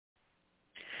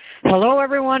Hello,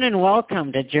 everyone, and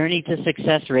welcome to Journey to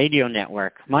Success Radio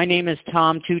Network. My name is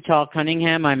Tom Too Tall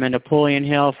Cunningham. I'm a Napoleon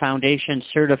Hill Foundation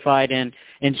certified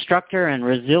instructor and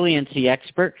resiliency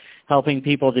expert, helping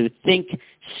people to think,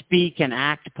 speak, and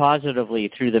act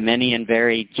positively through the many and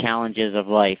varied challenges of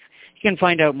life. You can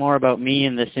find out more about me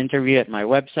in this interview at my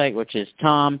website, which is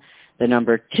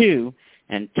Tom2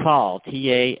 and Tall,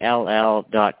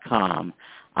 TALL.com.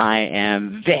 I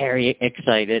am very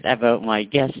excited about my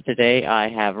guest today. I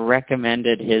have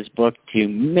recommended his book to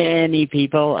many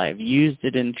people. I've used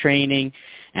it in training,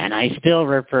 and I still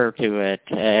refer to it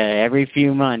every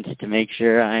few months to make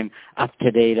sure I'm up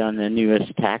to date on the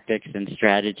newest tactics and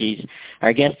strategies.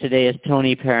 Our guest today is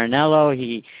Tony Parinello.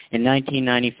 In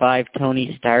 1995,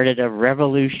 Tony started a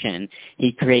revolution.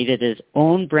 He created his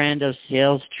own brand of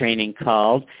sales training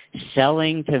called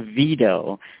Selling to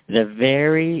VITO, the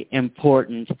very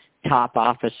important top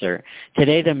officer.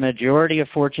 Today, the majority of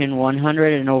Fortune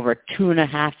 100 and over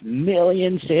 2.5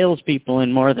 million salespeople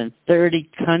in more than 30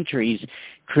 countries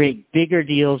create bigger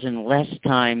deals in less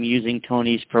time using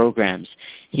Tony's programs.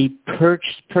 He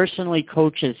personally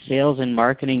coaches sales and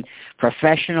marketing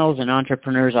professionals and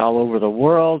entrepreneurs all over the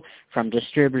world, from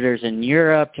distributors in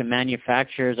Europe to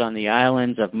manufacturers on the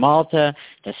islands of Malta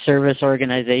to service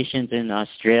organizations in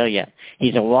Australia.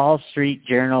 He's a Wall Street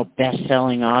Journal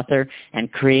best-selling author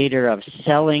and creator of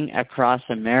Selling Across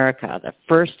America, the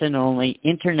first and only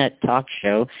internet talk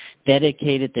show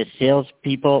dedicated to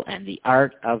salespeople and the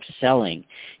art of selling.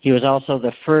 He was also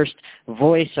the first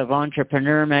voice of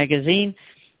Entrepreneur magazine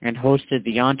and hosted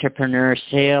the Entrepreneur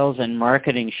Sales and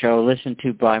Marketing Show, listened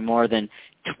to by more than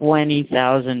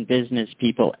 20,000 business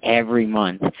people every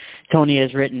month. Tony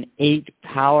has written 8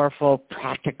 powerful,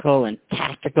 practical, and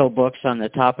tactical books on the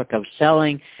topic of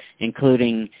selling,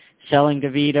 including Selling to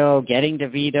VITO, Getting to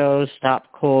VITO,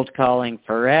 Stop Cold Calling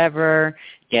Forever,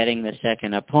 Getting the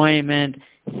Second Appointment,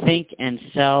 Think and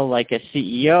Sell Like a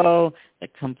CEO, The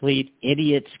Complete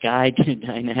Idiot's Guide to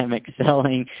Dynamic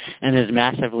Selling, and is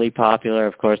massively popular,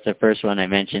 of course, the first one I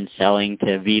mentioned, Selling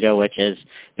to VITO, which has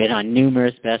been on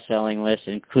numerous best-selling lists,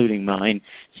 including mine,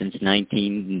 since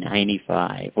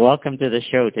 1995. Welcome to the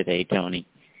show today, Tony.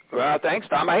 Well, thanks,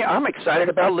 Tom. I'm excited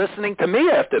about listening to me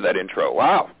after that intro.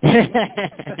 Wow.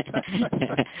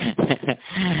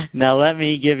 Now, let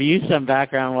me give you some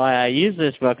background why I use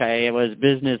this book. I was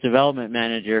business development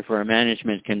manager for a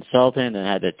management consultant and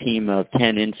had a team of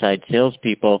 10 inside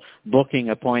salespeople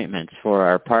booking appointments for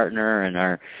our partner and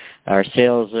our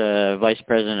sales vice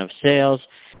president of sales.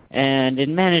 And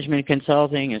in management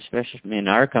consulting, especially in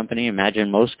our company,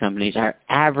 imagine most companies, our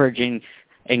averaging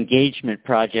engagement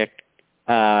project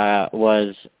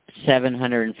was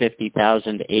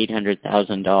 $750,000 to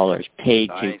 $800,000 paid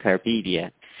to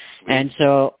Carpedia. And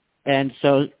so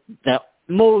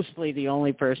mostly the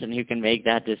only person who can make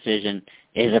that decision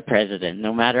is a president,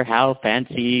 no matter how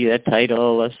fancy a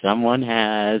title someone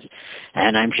has.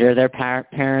 And I'm sure their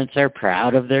parents are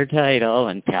proud of their title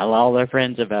and tell all their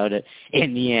friends about it.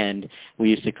 In the end,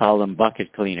 we used to call them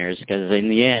bucket cleaners, because in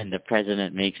the end, the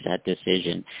president makes that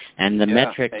decision. And the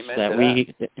metrics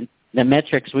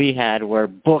we had were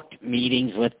booked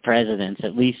meetings with presidents,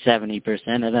 at least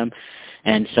 70% of them.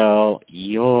 And so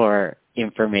your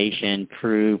information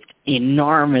proved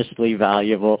enormously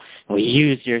valuable. We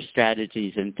used your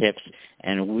strategies and tips,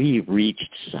 and we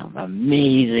reached some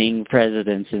amazing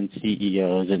presidents and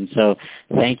CEOs. And so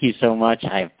thank you so much.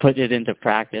 I've put it into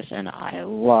practice, and I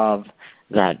love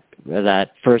that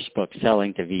first book,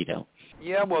 Selling to VITO.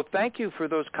 Yeah, well, thank you for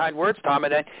those kind words, Tom.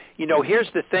 And,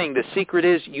 here's the thing. The secret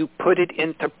is you put it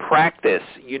into practice.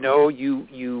 You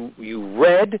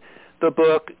read the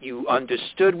book, you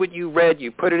understood what you read,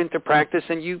 you put it into practice,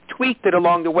 and you tweaked it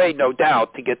along the way, no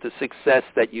doubt, to get the success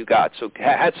that you got. So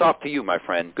hats off to you, my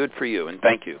friend. Good for you, and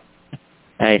thank you.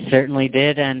 I certainly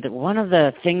did. And one of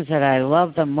the things that I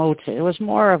love the most, it was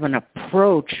more of an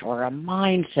approach or a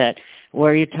mindset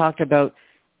where you talked about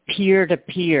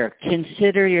peer-to-peer.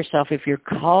 Consider yourself, if you're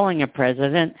calling a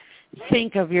president,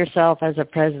 think of yourself as a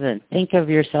president. Think of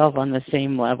yourself on the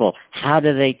same level. How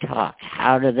do they talk?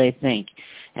 How do they think?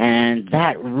 And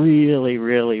that really,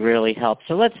 really, really helps.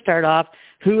 So let's start off.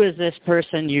 Who is this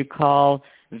person you call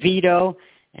VITO?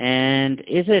 And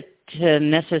is it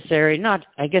necessary?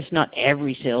 I guess not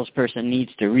every salesperson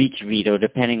needs to reach VITO,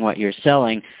 depending what you're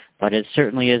selling, but it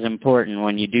certainly is important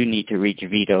when you do need to reach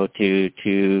VITO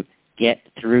to get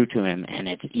through to him, and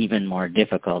it's even more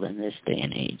difficult in this day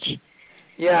and age.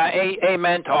 Yeah,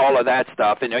 amen to all of that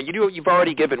stuff. And you've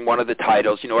already given one of the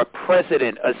titles, a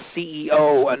president, a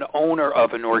CEO, an owner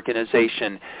of an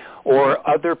organization, or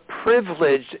other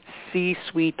privileged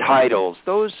C-suite titles.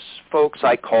 Those folks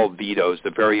I call VITOs,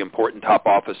 the very important top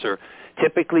officer,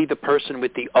 typically the person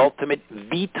with the ultimate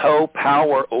veto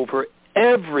power over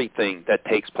everything that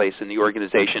takes place in the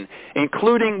organization,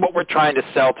 including what we're trying to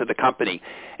sell to the company.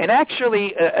 And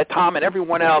actually, Tom and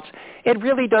everyone else, it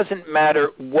really doesn't matter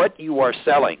what you are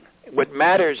selling. What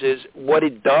matters is what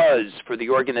it does for the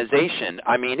organization.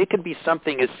 I mean, it could be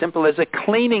something as simple as a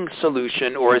cleaning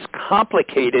solution or as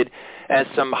complicated as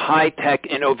some high-tech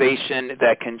innovation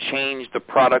that can change the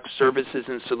products, services,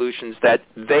 and solutions that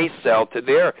they sell to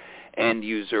their end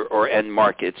user or end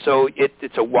market. So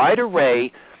it's a wide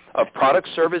array of products,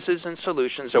 services, and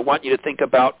solutions. I want you to think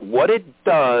about what it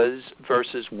does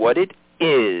versus what it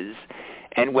is.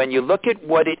 And when you look at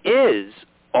what it is,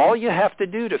 all you have to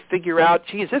do to figure out,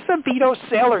 gee, is this a veto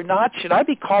sale or not? Should I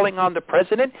be calling on the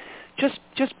president? Just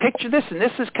picture this, and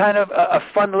this is kind of a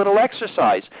fun little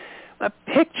exercise.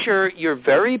 Picture your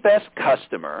very best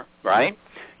customer, right,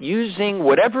 using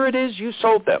whatever it is you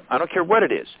sold them. I don't care what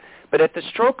it is. But at the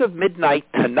stroke of midnight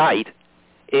tonight,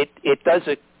 it does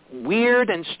a weird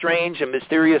and strange and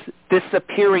mysterious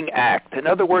disappearing act. In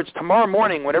other words, tomorrow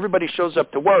morning when everybody shows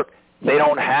up to work, they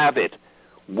don't have it.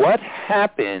 What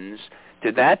happens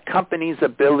to that company's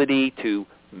ability to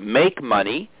make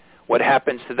money? What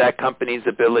happens to that company's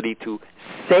ability to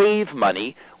save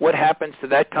money? What happens to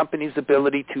that company's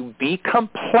ability to be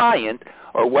compliant?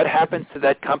 Or what happens to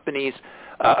that company's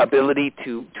ability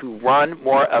to run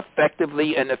more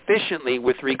effectively and efficiently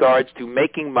with regards to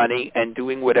making money and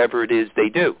doing whatever it is they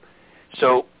do?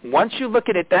 So once you look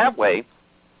at it that way,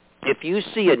 if you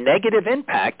see a negative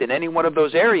impact in any one of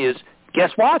those areas,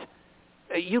 guess what?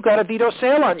 You got a veto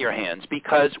sale on your hands,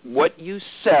 because what you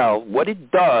sell, what it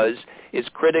does, is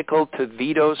critical to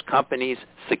VITO's company's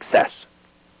success.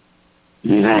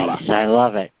 Nice. I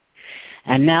love it.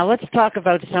 And now let's talk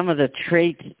about some of the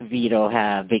traits VITO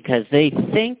have, because they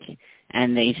think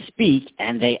and they speak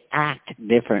and they act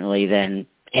differently than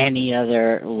any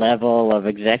other level of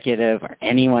executive or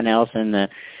anyone else in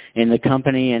the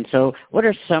company. And so what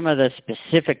are some of the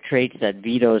specific traits that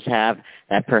VITOs have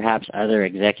that perhaps other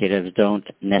executives don't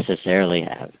necessarily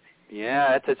have?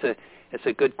 Yeah, it's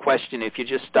a good question. If you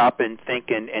just stop and think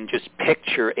and just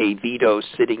picture a VITO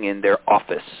sitting in their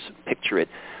office, picture it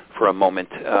for a moment.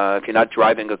 If you're not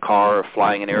driving a car or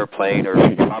flying an airplane or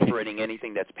operating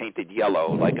anything that's painted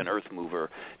yellow like an earth mover,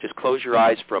 just close your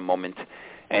eyes for a moment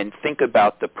and think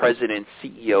about the president,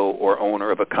 CEO, or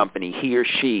owner of a company, he or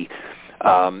she.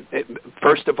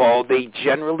 First of all, they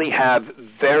generally have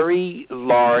very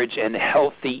large and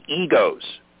healthy egos,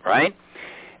 right?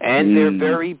 And they're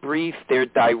very brief, they're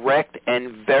direct,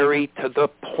 and very to the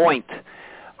point.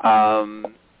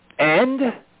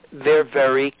 And they're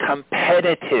very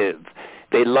competitive.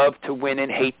 They love to win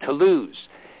and hate to lose.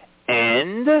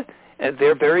 And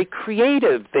they're very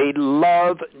creative. They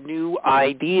love new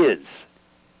ideas.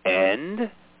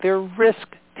 And they're risk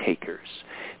takers.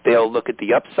 They'll look at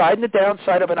the upside and the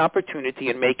downside of an opportunity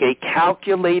and make a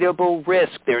calculatable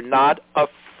risk. They're not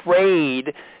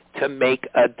afraid to make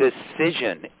a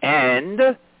decision.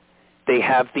 And they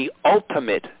have the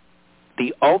ultimate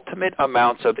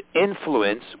amounts of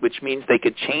influence, which means they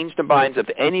could change the minds of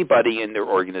anybody in their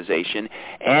organization.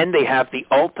 And they have the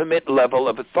ultimate level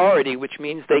of authority, which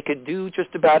means they could do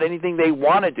just about anything they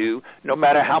want to do, no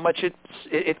matter how much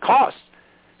it costs.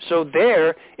 So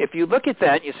there, if you look at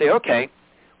that, you say, okay,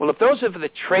 well, if those are the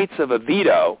traits of a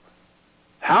VITO,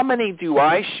 how many do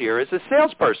I share as a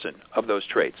salesperson of those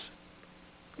traits?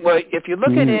 Well, if you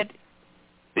look at it,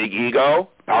 big ego,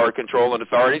 power, control, and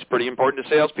authority is pretty important to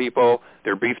salespeople.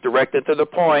 They're brief, direct, and to the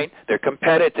point. They're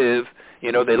competitive.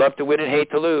 They love to win and hate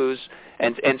to lose.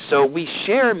 And so we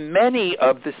share many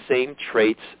of the same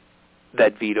traits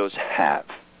that VITOs have.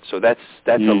 So that's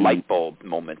a light bulb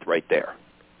moment right there.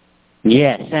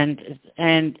 Yes,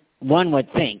 and one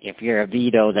would think if you're a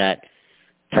VITO that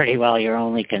pretty well your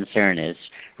only concern is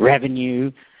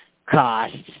revenue,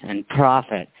 costs, and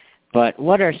profit. But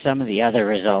what are some of the other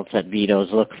results that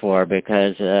VITOs look for?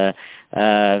 Because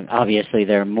obviously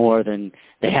they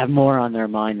have more on their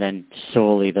mind than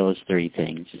solely those three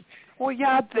things. Well,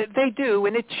 yeah, they do,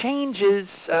 and it changes.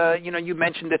 You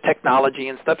mentioned the technology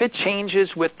and stuff. It changes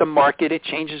with the market. It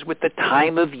changes with the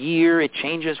time of year. It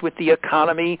changes with the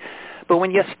economy. But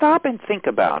when you stop and think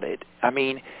about it, I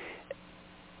mean,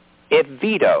 if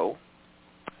VITO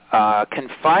can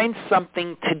find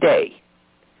something today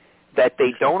that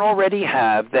they don't already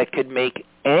have that could make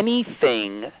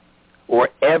anything or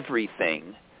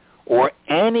everything or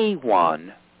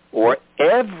anyone or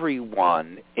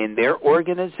everyone in their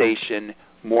organization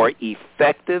more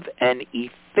effective and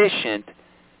efficient,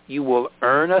 you will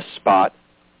earn a spot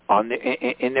on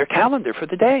in their calendar for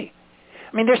the day.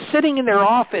 I mean, they're sitting in their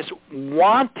office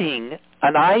wanting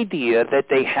an idea that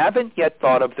they haven't yet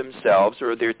thought of themselves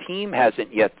or their team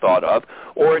hasn't yet thought of,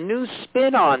 or a new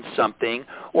spin on something,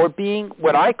 or being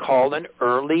what I call an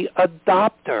early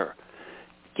adopter.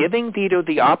 Giving VITO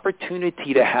the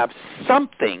opportunity to have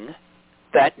something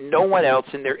that no one else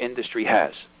in their industry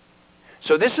has.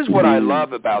 So this is what I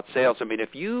love about sales. I mean,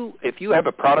 if you have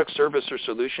a product, service, or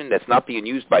solution that's not being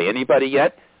used by anybody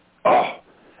yet,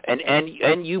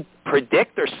 and you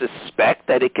predict or suspect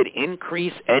that it could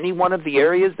increase any one of the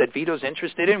areas that VITO's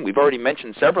interested in, we've already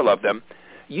mentioned several of them,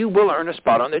 you will earn a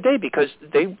spot on their day because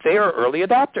they are early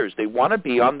adopters. They want to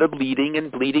be on the leading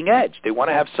and bleeding edge. They want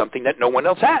to have something that no one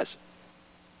else has.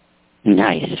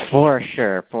 Nice, for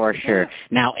sure.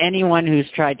 Now, anyone who's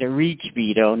tried to reach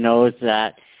VITO knows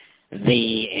that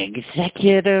the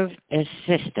executive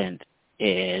assistant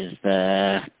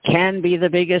can be the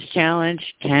biggest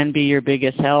challenge, can be your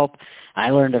biggest help.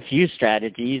 I learned a few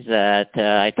strategies that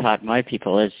I taught my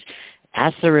people is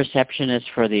ask the receptionist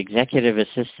for the executive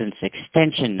assistant's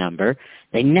extension number.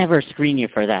 They never screen you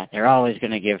for that. They're always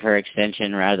going to give her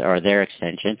extension or their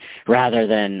extension rather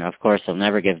than, of course, they'll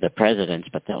never give the president's,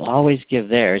 but they'll always give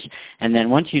theirs. And then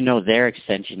once you know their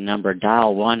extension number,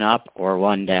 dial 1 up or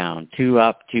 1 down, 2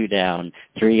 up, 2 down,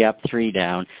 3 up, 3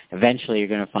 down. Eventually you're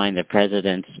going to find the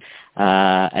president's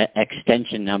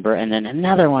extension number. And then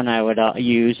another one I would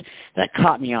use that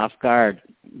caught me off guard,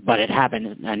 but it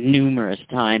happened numerous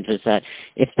times, is that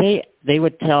if they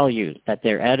would tell you that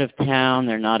they're out of town,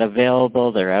 they're not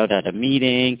available, they're out at a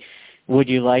meeting, would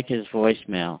you like his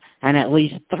voicemail? And at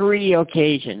least 3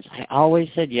 occasions, I always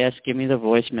said, yes, give me the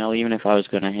voicemail, even if I was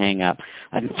going to hang up.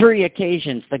 On 3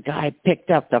 occasions, the guy picked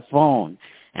up the phone.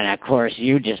 And, of course,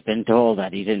 you've just been told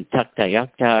that he's in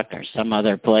Tuktoyaktuk or some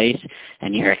other place,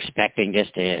 and you're expecting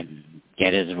just to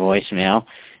get his voicemail.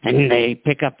 And they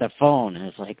pick up the phone, and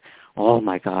it's like, oh,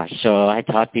 my gosh. So I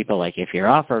taught people, like, if you're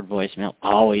offered voicemail,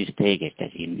 always take it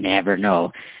because you never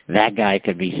know. That guy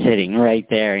could be sitting right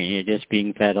there and you're just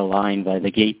being fed a line by the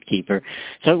gatekeeper.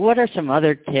 So what are some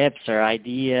other tips or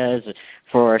ideas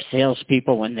for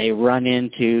salespeople when they run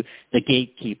into the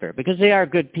gatekeeper? Because they are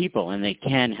good people and they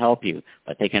can help you,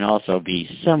 but they can also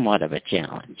be somewhat of a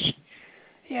challenge.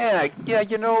 Yeah,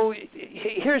 you know,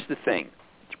 here's the thing.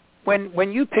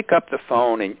 When you pick up the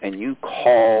phone and you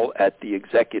call at the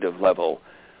executive level,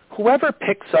 whoever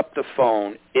picks up the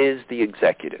phone is the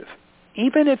executive.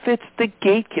 Even if it's the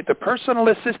gatekeeper, the personal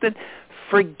assistant,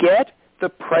 forget the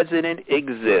president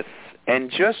exists and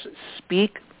just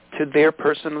speak to their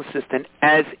personal assistant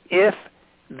as if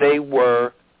they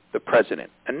were the president.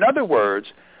 In other words,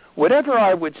 whatever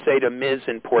I would say to Ms.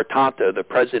 Importante, the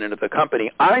president of the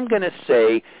company, I'm going to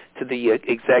say to the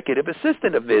executive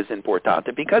assistant of Ms.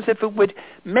 Importante, because if it would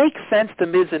make sense to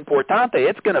Ms. Importante,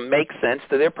 it's going to make sense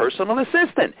to their personal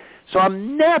assistant. So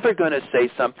I'm never going to say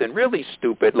something really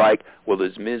stupid like, well,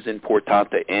 is Ms.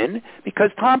 Importante in?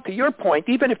 Because, Tom, to your point,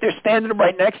 even if they're standing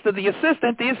right next to the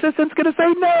assistant's going to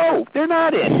say, no, they're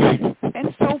not in.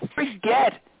 And so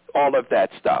forget all of that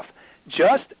stuff.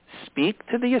 Just speak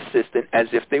to the assistant as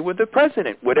if they were the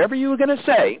president. Whatever you were going to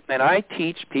say, and I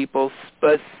teach people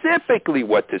specifically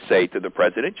what to say to the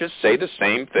president, just say the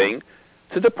same thing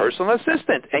to the personal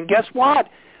assistant. And guess what?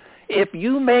 If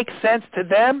you make sense to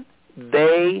them,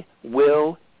 they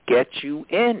will get you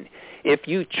in. If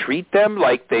you treat them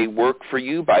like they work for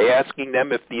you by asking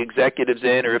them if the executive's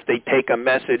in or if they take a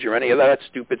message or any of that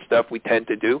stupid stuff we tend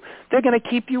to do, they're going to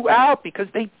keep you out because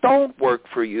they don't work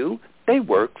for you. They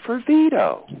work for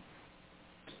VITO.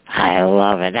 I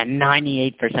love it. And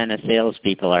 98% of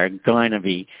salespeople are going to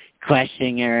be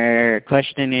questioning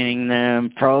them,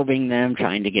 probing them,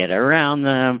 trying to get around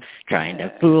them, trying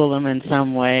to fool them in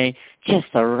some way. Just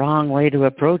the wrong way to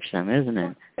approach them, isn't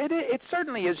it? It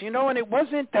certainly is, you know, and it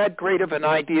wasn't that great of an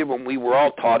idea when we were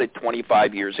all taught it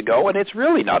 25 years ago, and it's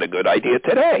really not a good idea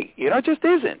today. You know, it just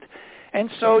isn't. And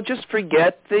so just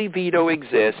forget the VITO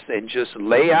exists and just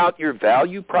lay out your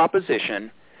value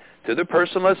proposition to the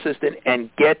personal assistant and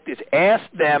ask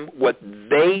them what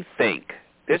they think.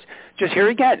 Just here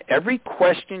again, every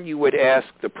question you would ask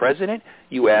the president,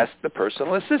 you ask the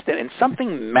personal assistant, and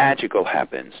something magical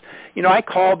happens. You know, I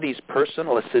call these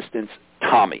personal assistants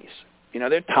Tommies. You know,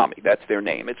 they're Tommy. That's their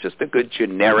name. It's just a good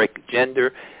generic generic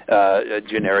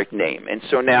name. And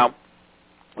so now,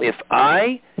 if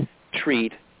I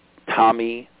treat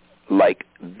Tommy like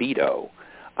VITO,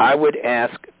 I would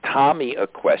ask Tommy a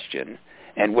question,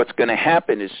 And what's going to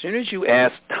happen, as soon as you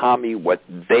ask Tommy what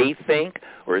they think,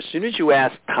 or as soon as you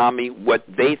ask Tommy what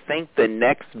they think the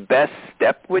next best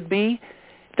step would be,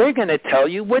 they're going to tell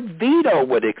you what VITO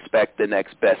would expect the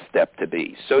next best step to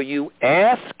be. So you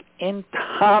ask in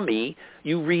Tommy,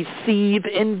 you receive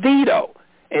in VITO.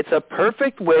 It's a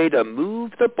perfect way to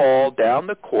move the ball down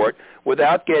the court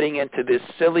without getting into this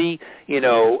silly,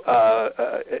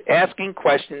 asking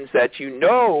questions that you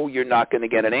know you're not going to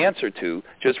get an answer to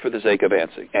just for the sake of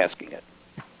asking it.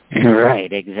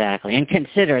 Right, exactly. And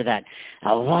consider that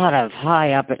a lot of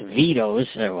high-up VITOs,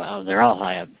 well, they're all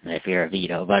high up if you're a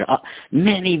VITO, but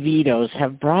many VITOs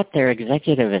have brought their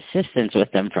executive assistants with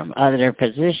them from other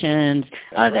positions,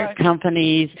 other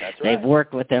companies. They've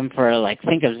worked with them for,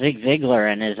 think of Zig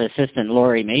Ziglar and his assistant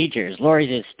Lori Majors. Lori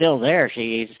is still there.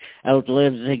 She's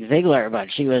outlived Zig Ziglar, but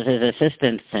she was his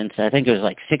assistant since I think it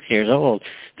was 6 years old,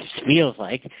 feels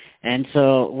like. And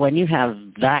so when you have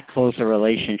that close a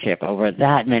relationship over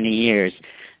that many years,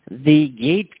 the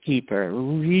gatekeeper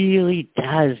really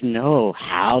does know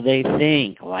how they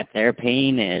think, what their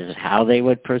pain is, how they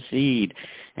would proceed.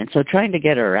 And so trying to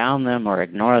get around them or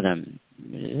ignore them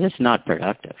is not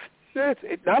productive.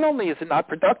 Not only is it not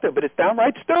productive, but it's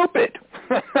downright stupid.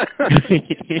 Don't do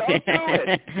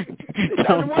it.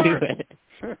 Don't do it.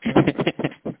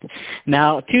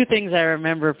 Now, two things I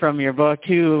remember from your book,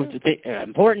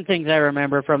 important things I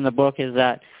remember from the book is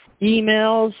that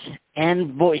emails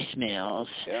and voicemails,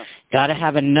 got to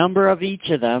have a number of each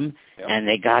of them, and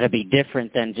they got to be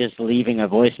different than just leaving a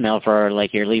voicemail for,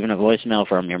 you're leaving a voicemail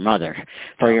from your mother,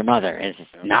 for your mother. It's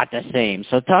not the same.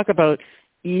 So talk about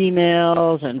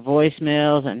emails and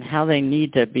voicemails and how they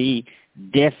need to be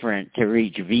different to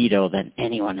reach VITO than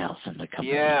anyone else in the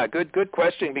company. Yeah, good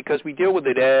question, because we deal with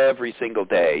it every single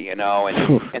day, and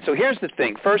so here's the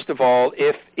thing. First of all,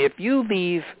 if you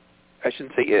leave, I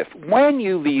shouldn't say if, when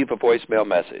you leave a voicemail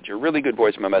message, a really good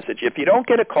voicemail message, if you don't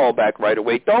get a call back right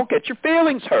away, don't get your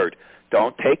feelings hurt.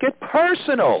 Don't take it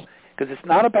personal, because it's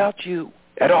not about you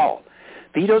at all.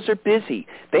 VITOs are busy.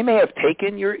 They may have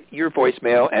taken your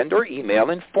voicemail and or email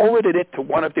and forwarded it to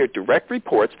one of their direct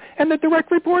reports, and the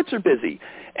direct reports are busy.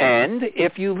 And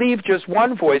if you leave just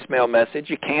one voicemail message,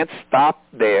 you can't stop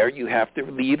there. You have to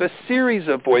leave a series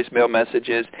of voicemail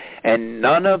messages, and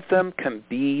none of them can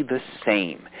be the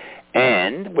same.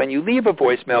 And when you leave a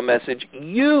voicemail message,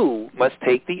 you must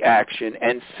take the action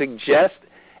and suggest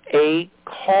a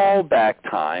callback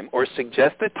time or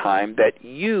suggest a time that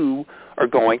you are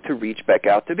going to reach back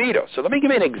out to VITO. So let me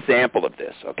give you an example of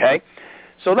this, okay?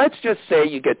 So let's just say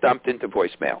you get dumped into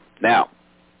voicemail. Now,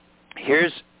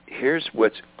 here's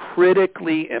what's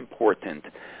critically important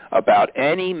about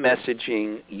any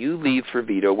messaging you leave for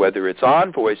VITO, whether it's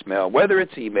on voicemail, whether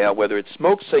it's email, whether it's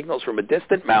smoke signals from a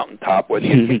distant mountaintop, whether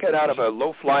you kick it out of a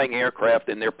low-flying aircraft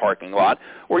in their parking lot,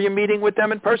 or you're meeting with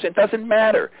them in person. It doesn't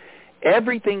matter.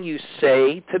 Everything you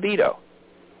say to VITO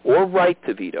or write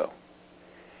to VITO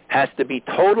has to be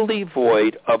totally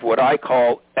void of what I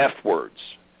call F words,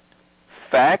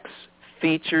 facts,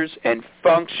 features, and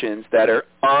functions that are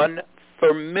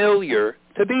unfamiliar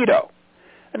to VITO.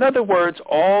 In other words,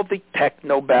 all the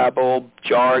technobabble,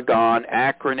 jargon,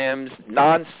 acronyms,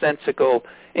 nonsensical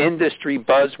industry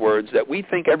buzzwords that we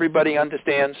think everybody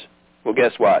understands, well,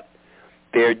 guess what?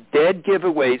 They're dead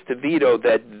giveaways to VITO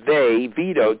that they,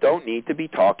 VITO, don't need to be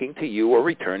talking to you or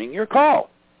returning your call,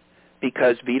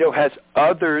 because VITO has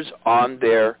others on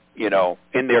their,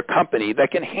 in their company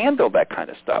that can handle that kind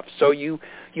of stuff. So you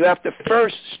have to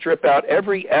first strip out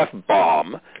every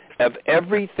F-bomb of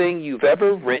everything you've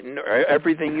ever written or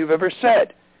everything you've ever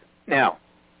said. Now,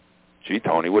 gee,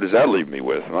 Tony, what does that leave me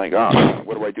with? I'm like,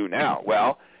 what do I do now?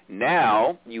 Well,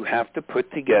 now you have to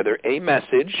put together a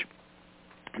message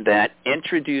that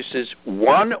introduces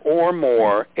one or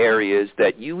more areas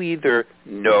that you either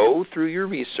know through your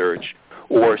research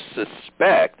or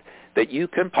suspect that you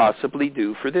can possibly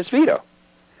do for this VITO.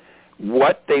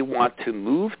 What they want to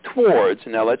move towards,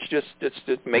 now let's just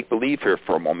make believe here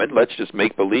for a moment. Let's just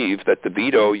make believe that the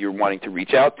VITO you're wanting to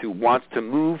reach out to wants to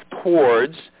move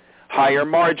towards higher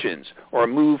margins or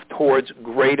move towards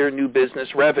greater new business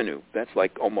revenue. That's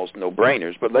like almost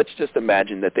no-brainers, but let's just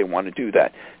imagine that they want to do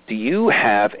that. Do you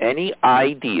have any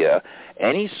idea,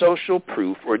 any social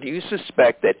proof, or do you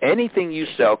suspect that anything you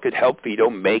sell could help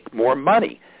VITO make more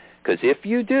money? Because if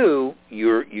you do,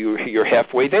 you're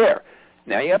halfway there.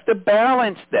 Now you have to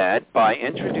balance that by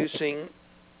introducing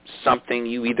something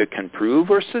you either can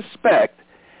prove or suspect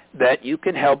that you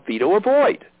can help VITO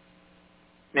avoid.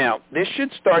 Now, this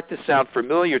should start to sound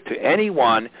familiar to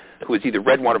anyone who has either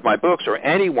read one of my books or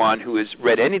anyone who has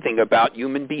read anything about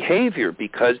human behavior,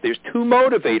 because there's two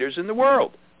motivators in the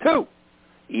world. Two.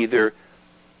 Either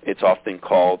It's often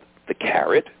called the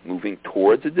carrot, moving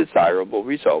towards a desirable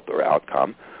result or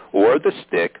outcome, or the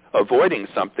stick, avoiding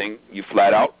something you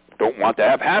flat out don't want to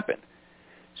have happen.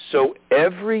 So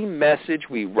every message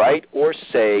we write or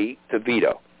say to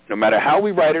VITO, no matter how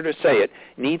we write it or say it,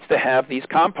 needs to have these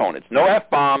components. No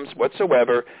F-bombs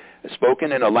whatsoever,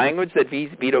 spoken in a language that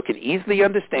VITO can easily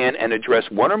understand and address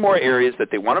one or more areas that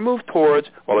they want to move towards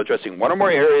while addressing one or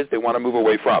more areas they want to move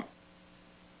away from.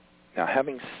 Now,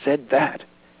 having said that,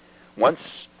 once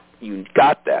you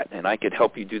got that, and I could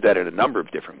help you do that in a number of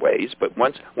different ways, but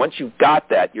once you got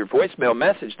that, your voicemail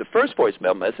message, the first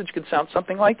voicemail message could sound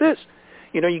something like this.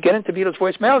 You know, you get into VITO's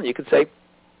voicemail and you could say,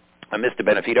 Mr.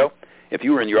 Benefito, if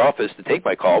you were in your office to take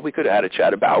my call, we could have had a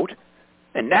chat about,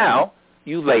 and now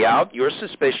you lay out your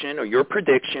suspicion or your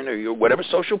prediction or your whatever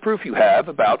social proof you have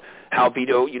about how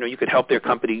VITO, you know, you could help their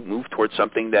company move towards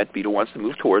something that VITO wants to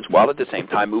move towards while at the same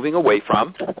time moving away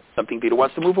from something VITO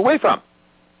wants to move away from.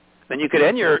 Then you could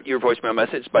end your voicemail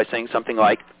message by saying something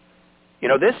like, you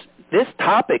know, this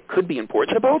topic could be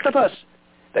important to both of us.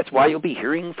 That's why you'll be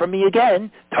hearing from me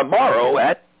again tomorrow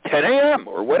at 10 a.m.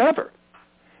 or whatever.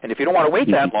 And if you don't want to wait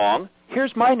that long,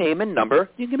 here's my name and number.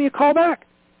 You can give me a call back.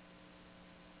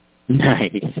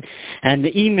 Nice. And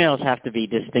the emails have to be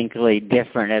distinctly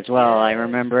different as well. I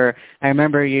remember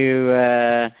you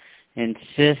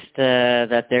insist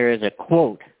that there is a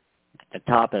quote at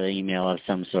the top of the email of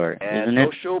some sort, isn't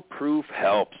it? Social proof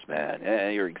helps, man.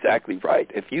 You're exactly right.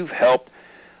 If you've helped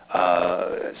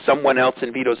someone else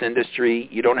in VITO's industry,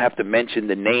 you don't have to mention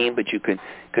the name, but you can,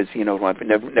 because, you know, I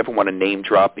never want to name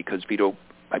drop because VITO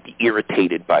might be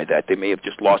irritated by that. They may have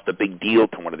just lost a big deal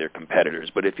to one of their competitors.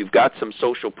 But if you've got some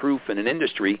social proof in an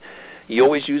industry, you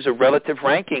always use a relative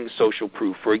ranking social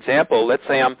proof. For example, let's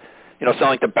say I'm, you know,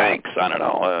 selling to banks, I don't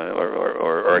know,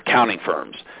 or accounting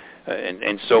firms.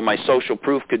 And so my social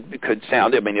proof could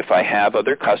sound, I mean, if I have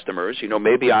other customers, you know,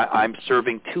 maybe I'm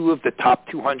serving 2 of the top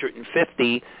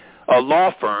 250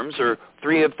 law firms or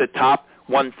 3 of the top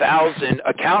 1,000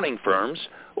 accounting firms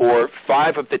or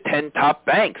 5 of the 10 top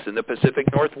banks in the Pacific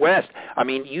Northwest. I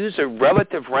mean, use a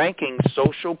relative ranking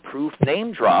social proof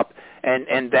name drop,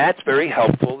 and that's very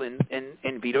helpful in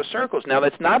VITO circles. Now,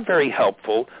 that's not very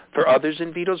helpful for others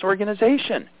in VITO's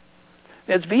organization,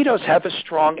 as VITOs have a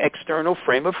strong external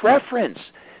frame of reference.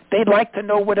 They'd like to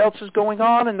know what else is going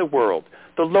on in the world.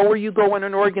 The lower you go in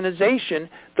an organization,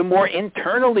 the more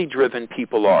internally driven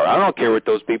people are. I don't care what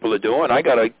those people are doing. I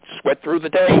got to sweat through the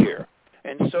day here.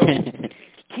 And so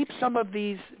keep some of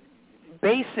these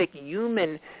basic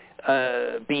human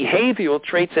behavioral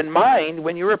traits in mind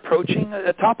when you're approaching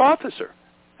a top officer.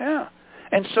 Yeah.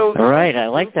 And so all right, I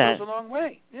like that. Goes a long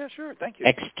way. Yeah, sure. Thank you.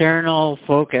 External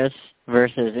focus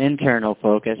versus internal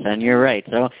focus, and you're right.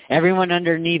 So everyone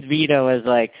underneath VITO is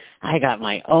like, I got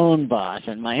my own boss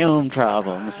and my own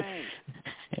problems.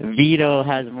 Right. VITO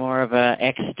has more of an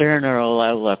external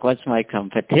outlook. What's my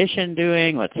competition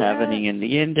doing? What's happening in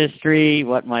the industry?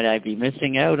 What might I be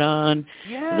missing out on?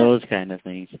 Those kind of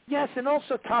things. Yes, and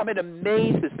also, Tom, it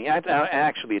amazes me.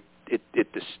 Actually,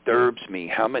 it disturbs me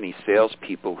how many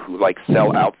salespeople who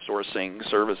sell outsourcing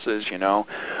services, you know,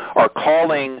 are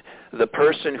calling the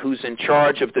person who's in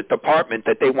charge of the department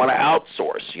that they want to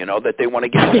outsource, you know, that they want to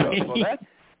get rid of. Well,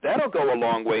 that'll go a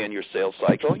long way in your sales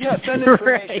cycle. Yeah, send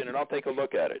information and I'll take a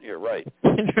look at it. You're right.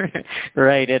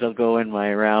 Right, it'll go in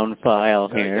my round file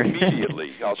here.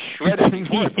 Immediately. I'll shred it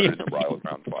before I put it in the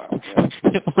round file.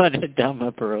 Yeah. What a dumb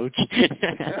approach.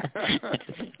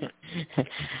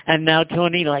 And now,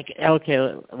 Tony,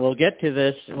 okay, we'll get to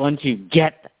this once you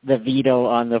get the VITO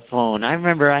on the phone. I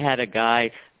remember I had a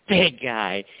guy, big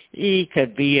guy. He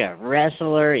could be a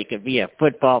wrestler. He could be a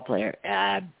football player.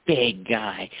 A big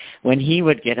guy. When he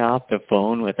would get off the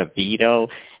phone with a VITO,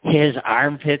 his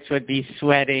armpits would be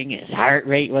sweating. His heart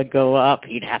rate would go up.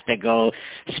 He'd have to go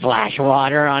splash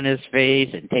water on his face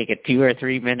and take a 2 or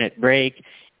 3 minute break.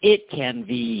 It can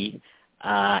be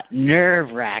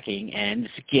nerve-wracking and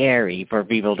scary for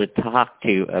people to talk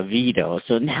to a VITO.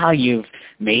 So now you've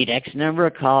made X number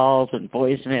of calls and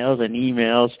voicemails and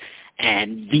emails,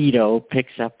 and VITO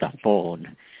picks up the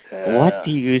phone. What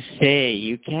do you say?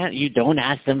 You don't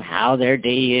ask them how their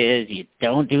day is. You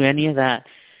don't do any of that.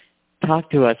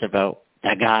 Talk to us about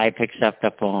the guy picks up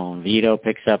the phone. VITO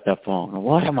picks up the phone.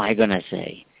 What am I going to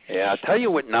say? Yeah, I'll tell you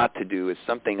what not to do is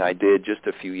something I did just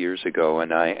a few years ago,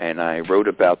 and I wrote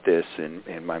about this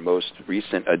in my most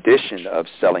recent edition of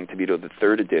Selling to VITO, the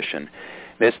 3rd edition.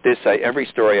 Every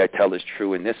story I tell is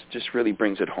true, and this just really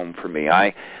brings it home for me.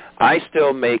 I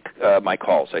still make my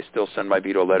calls. I still send my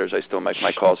veto letters. I still make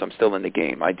my calls. I'm still in the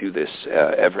game. I do this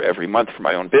every month for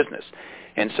my own business.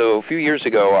 And so a few years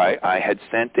ago, I had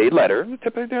sent a letter,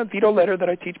 typically a veto letter that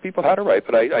I teach people how to write,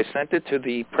 but I sent it to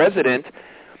the president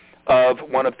of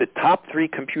one of the top 3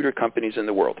 computer companies in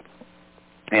the world.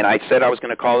 And I said I was going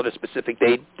to call it a specific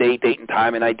date, and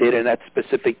time, and I did. And that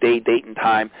specific date, and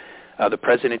time, the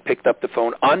president picked up the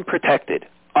phone unprotected.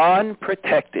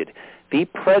 The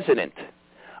president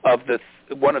of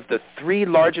one of the 3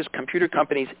 largest computer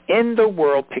companies in the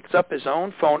world picks up his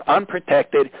own phone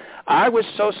unprotected. I was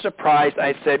so surprised.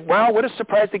 I said, wow, what a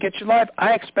surprise to get you live.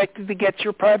 I expected to get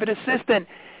your private assistant.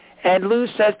 And Lou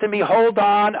says to me, hold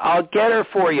on, I'll get her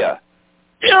for you.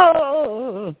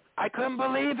 No! I couldn't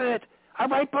believe it. I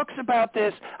write books about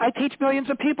this. I teach millions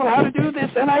of people how to do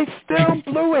this, and I still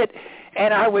blew it.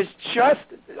 And I was just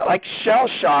like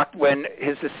shell-shocked when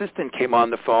his assistant came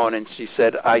on the phone, and she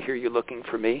said, I hear you looking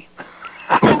for me.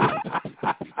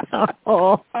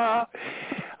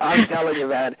 I'm telling you,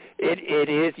 man, it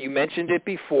is. You mentioned it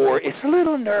before. It's a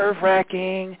little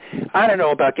nerve-wracking. I don't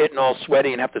know about getting all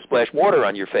sweaty and have to splash water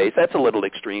on your face. That's a little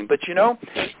extreme. But,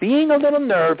 being a little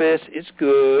nervous is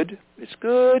good. It's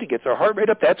good. It gets our heart rate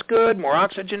up. That's good. More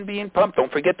oxygen being pumped.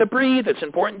 Don't forget to breathe. It's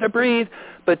important to breathe.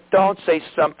 But don't say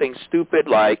something stupid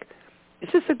like, is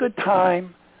this a good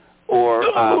time? Or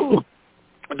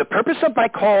the purpose of my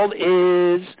call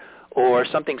is... or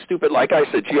something stupid like I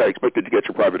said, gee, I expected to get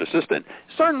your private assistant.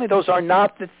 Certainly those are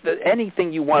not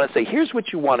anything you want to say. Here's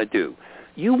what you want to do.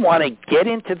 You want to get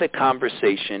into the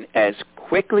conversation as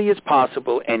quickly as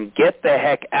possible and get the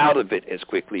heck out of it as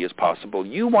quickly as possible.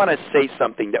 You want to say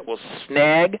something that will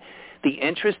snag the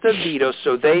interest of VITO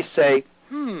so they say,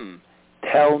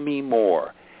 tell me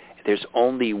more. There's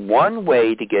only one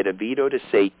way to get a VITO to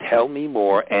say, tell me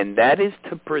more, and that is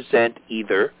to present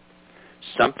either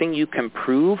something you can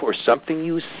prove or something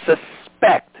you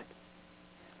suspect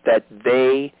that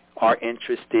they are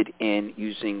interested in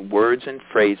using words and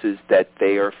phrases that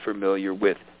they are familiar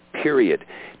with, period.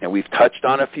 Now, we've touched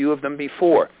on a few of them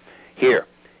before. Here,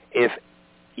 if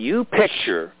you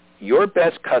picture your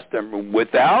best customer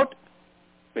without,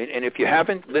 and if you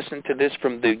haven't listened to this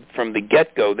from the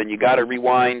get-go, then you got to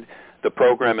rewind the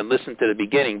program and listen to the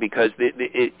beginning, because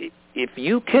if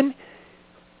you can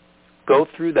go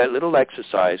through that little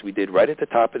exercise we did right at the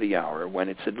top of the hour when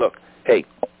it said, look, hey,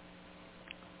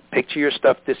 picture your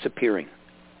stuff disappearing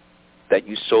that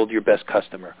you sold your best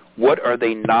customer. What are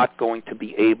they not going to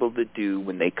be able to do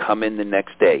when they come in the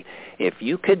next day? If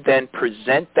you could then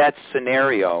present that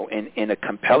scenario in a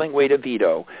compelling way to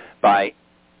VITO by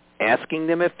asking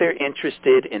them if they're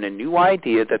interested in a new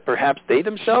idea that perhaps they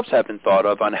themselves haven't thought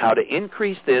of on how to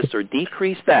increase this or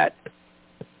decrease that,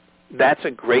 that's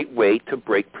a great way to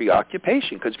break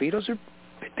preoccupation, because VITOs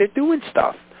they're doing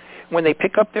stuff. When they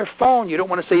pick up their phone, you don't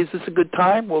want to say, is this a good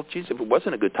time? Well, geez, if it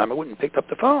wasn't a good time, I wouldn't have picked up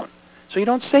the phone. So you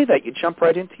don't say that. You jump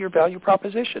right into your value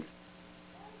proposition.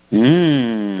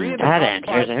 That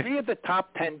answers it. 3 of the top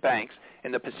 10 banks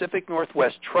in the Pacific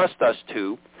Northwest trust us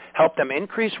to help them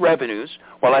increase revenues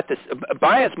while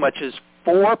by as much as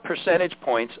 4 percentage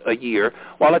points a year,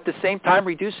 while at the same time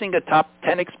reducing a top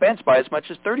 10 expense by as much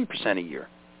as 30% a year.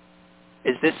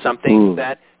 Is this something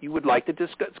that you would like to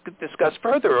discuss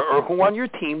further? Or who on your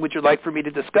team would you like for me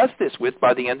to discuss this with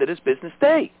by the end of this business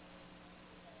day?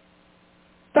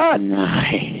 Done.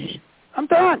 Nice. I'm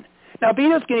done. Now,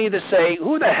 VITO's going to either say,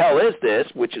 who the hell is this,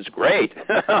 which is great.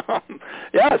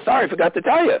 Yeah, sorry, forgot to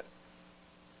tell you.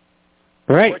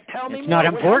 Right. Or tell me it's more.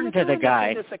 not important to the guy.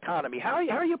 In this economy? How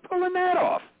are you pulling that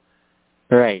off?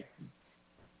 Right.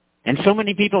 And so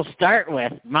many people start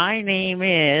with, my name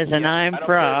is, and I'm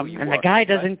from, and the guy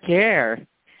doesn't care.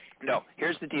 No,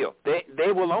 here's the deal.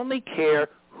 They will only care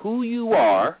who you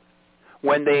are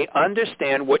when they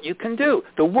understand what you can do.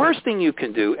 The worst thing you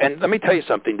can do, and let me tell you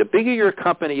something, the bigger your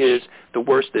company is, the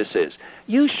worse this is.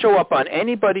 You show up on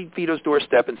anybody VITO's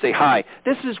doorstep and say, hi,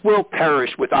 this is Will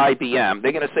Parrish with IBM.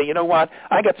 They're going to say, you know what,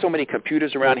 I got so many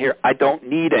computers around here, I don't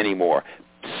need any more.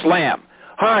 Slam.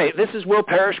 Hi, this is Will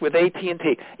Parrish with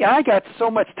AT&T. Yeah, I got so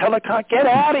much telecom. Get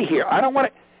out of here. I don't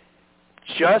want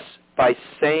to. Just by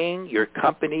saying your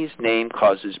company's name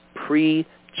causes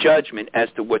prejudgment as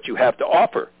to what you have to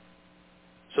offer.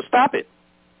 So stop it.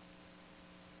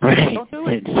 Right. Don't do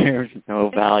it. There's no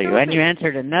value. And you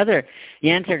answered another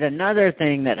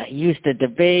thing that I used to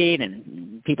debate,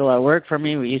 and people that work for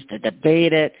me, we used to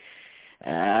debate it.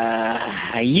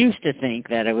 I used to think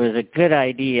that it was a good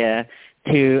idea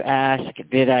to ask,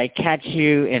 did I catch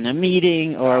you in a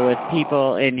meeting or with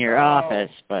people in your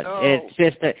office? But it's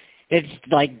it's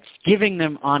like giving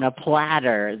them on a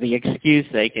platter the excuse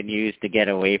they can use to get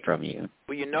away from you.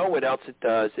 Well, you know what else it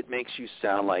does? It makes you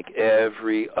sound like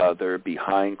every other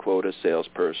behind-quota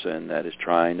salesperson that is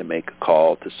trying to make a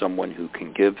call to someone who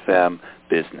can give them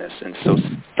business. And so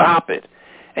stop it.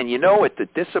 And you know what the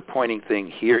disappointing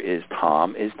thing here is,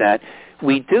 Tom, is that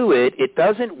we do it, it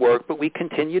doesn't work, but we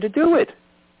continue to do it.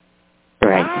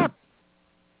 Right.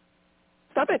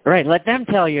 Stop it. Right. Let them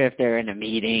tell you if they're in a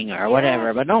meeting or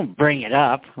whatever, but don't bring it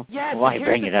up. Yes, Why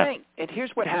bring it up? And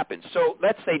here's what happens. So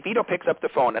let's say Vito picks up the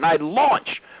phone, and I launch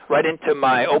right into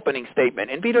my opening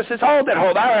statement. And Vito says, hold it, I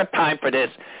don't have time for this.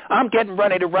 I'm getting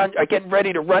ready to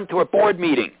run to a board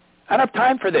meeting. I don't have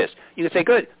time for this. You can say,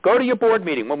 good, go to your board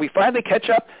meeting. When we finally catch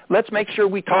up, let's make sure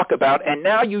we talk about, and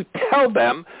now you tell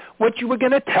them what you were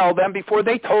going to tell them before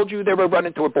they told you they were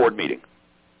running to a board meeting.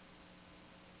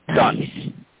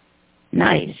 Done.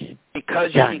 Nice.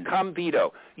 Because you become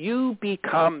VITO. You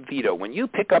become VITO. When you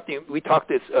pick up, we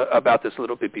talked about this a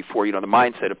little bit before, the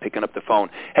mindset of picking up the phone.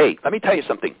 Hey, let me tell you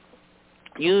something.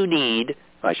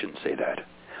 I shouldn't say that.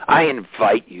 I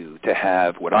invite you to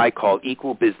have what I call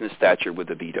equal business stature with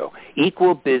a VITO.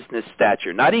 Equal business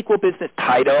stature. Not equal business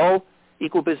title,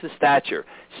 equal business stature.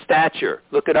 Stature,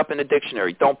 look it up in the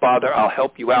dictionary. Don't bother, I'll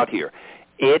help you out here.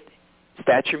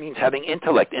 Stature means having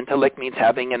intellect. Intellect means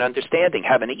having an understanding,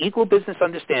 having an equal business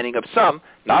understanding of some,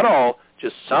 not all,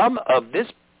 just some of this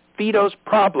VITO's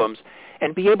problems,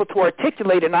 and be able to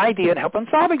articulate an idea and help in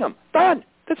solving them. Done.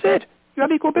 That's it. You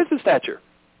have equal business stature.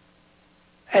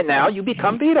 And now you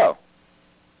become VITO.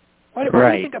 What do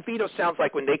you think a VITO sounds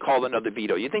like when they call another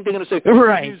VITO? You think they're going to say,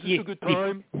 right. Is this a good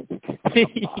time?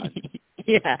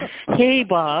 Yeah. Hey,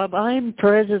 Bob, I'm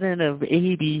president of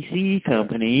ABC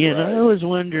Company, and I was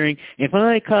wondering if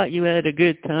I caught you at a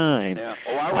good time. Yeah.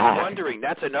 Oh, I was wondering.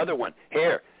 That's another one.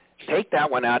 Here, take that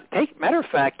one out. Matter of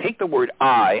fact, take the word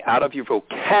I out of your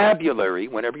vocabulary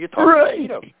whenever you're talking to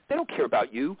VITO. They don't care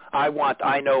about you. I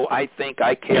know, I think,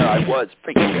 I care, I was.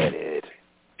 Forget it.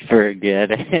 Forget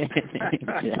it.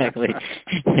 Exactly.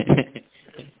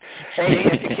 Hey,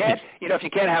 if you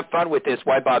can't have fun with this,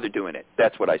 why bother doing it?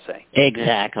 That's what I say.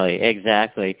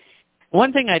 Exactly.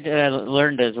 One thing I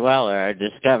learned as well, or I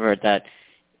discovered, that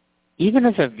even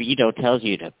if a VITO tells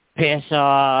you to piss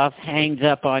off, hangs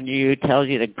up on you, tells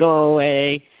you to go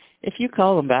away, if you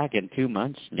call them back in 2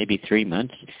 months, maybe 3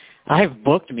 months, I've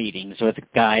booked meetings with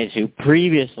guys who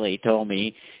previously told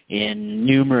me in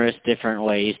numerous different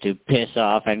ways to piss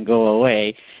off and go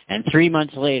away, and 3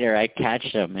 months later I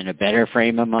catch them in a better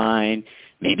frame of mind,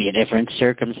 maybe a different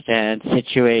circumstance,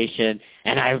 situation,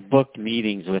 and I've booked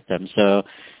meetings with them. So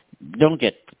don't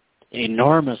get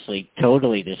enormously,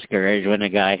 totally discouraged when a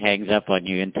guy hangs up on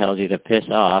you and tells you to piss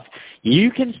off.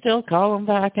 You can still call him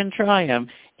back and try him.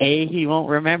 A, he won't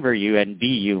remember you, and B,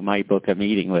 you might book a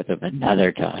meeting with him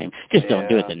another time. Just don't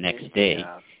do it the next day.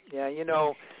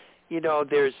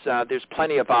 There's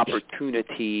plenty of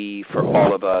opportunity for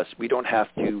all of us. We don't have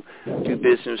to do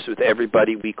business with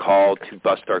everybody we call to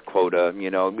bust our quota.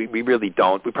 We really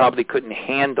don't. We probably couldn't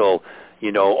handle,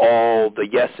 all the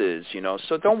yeses,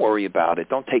 So don't worry about it.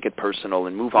 Don't take it personal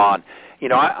and move on.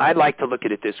 I like to look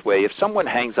at it this way. If someone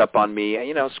hangs up on me,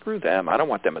 screw them. I don't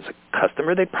want them as a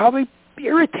customer. They'd probably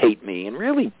irritate me and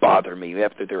really bother me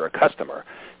after they're a customer.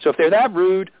 So if they're that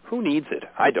rude, who needs it?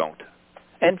 I don't.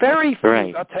 And very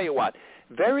few, I'll tell you what,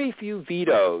 very few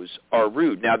VITOs are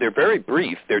rude. Now, they're very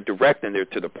brief, they're direct, and they're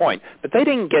to the point, but they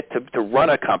didn't get to run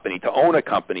a company, to own a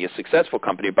company, a successful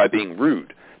company, by being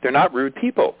rude. They're not rude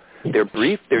people. They're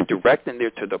brief, they're direct, and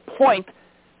they're to the point,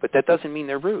 but that doesn't mean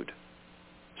they're rude.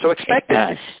 So expect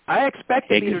it. I expect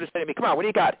the VITO to say to me, come on, what do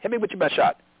you got? Hit me with your best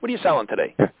shot. What are you selling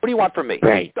today? What do you want from me?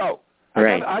 Go.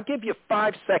 I'll give you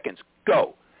 5 seconds.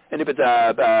 Go. And if it's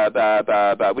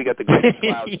we got the great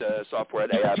cloud software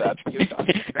at AI.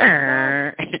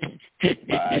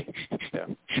 Bye. Yeah.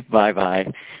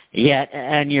 Bye. Yeah,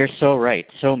 and you're so right.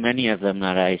 So many of them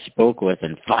that I spoke with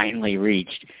and finally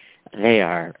reached, they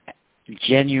are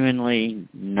genuinely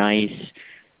nice,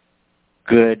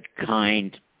 good,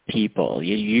 kind people.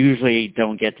 You usually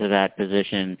don't get to that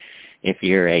position if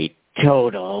you're a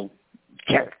total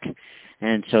jerk.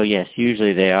 And so, yes,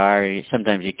 usually they are.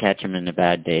 Sometimes you catch them in a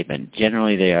bad day, but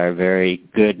generally they are very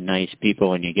good, nice people.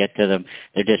 When you get to them,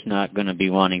 they're just not going to be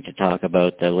wanting to talk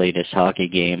about the latest hockey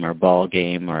game or ball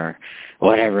game or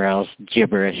whatever else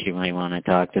gibberish you might want to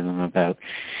talk to them about.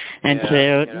 And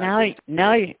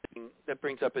now that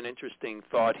brings up an interesting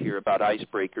thought here about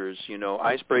icebreakers.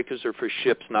 Icebreakers are for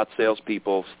ships, not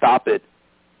salespeople. Stop it.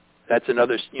 That's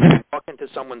another, walk into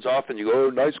someone's office and you go,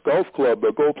 nice golf club,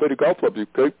 go play the golf club. You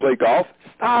play golf?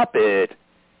 Stop it.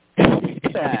 Don't do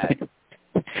that.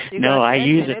 No, I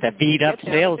use it to beat up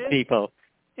salespeople.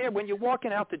 Yeah, when you're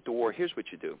walking out the door, here's what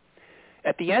you do.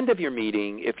 At the end of your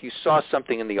meeting, if you saw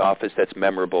something in the office that's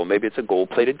memorable, maybe it's a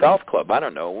gold-plated golf club. I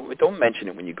don't know. Don't mention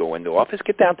it when you go into office.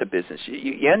 Get down to business.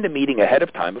 You end the meeting ahead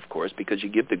of time, of course, because you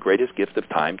give the greatest gift of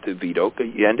time to VITO.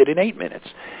 You end it in 8 minutes.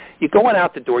 You're going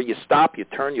out the door. You stop. You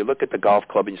turn. You look at the golf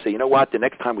club, and you say, you know what? The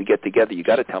next time we get together, you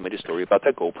got to tell me the story about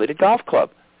that gold-plated golf club.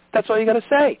 That's all you got to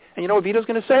say. And you know what Vito's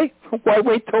going to say? Why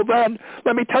wait till then?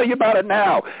 Let me tell you about it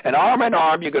now. And arm in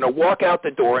arm, you're going to walk out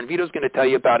the door, and Vito's going to tell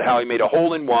you about how he made a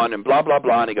hole-in-one and blah, blah,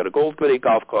 blah, and he got a gold-plated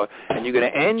golf club. And you're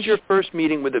going to end your first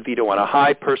meeting with a Vito on a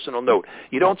high personal note.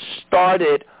 You don't start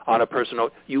it on a personal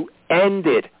note. You end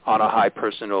it on a high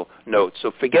personal note.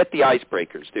 So forget the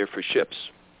icebreakers. They're for ships.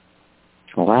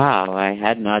 Wow, I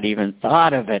had not even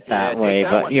thought of it that way,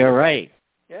 but you're right.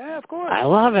 Yeah, of course. I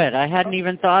love it. I hadn't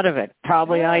even thought of it.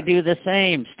 Probably I do the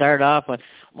same. Start off with,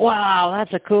 wow,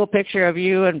 that's a cool picture of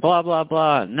you and blah, blah,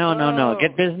 blah. No.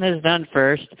 Get business done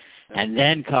first and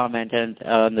then comment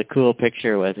on the cool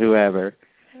picture with whoever.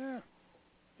 Yeah.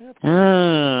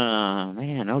 Oh,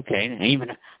 man, okay.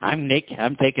 Even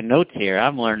I'm taking notes here.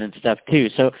 I'm learning stuff too.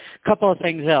 So a couple of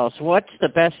things else. What's the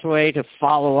best way to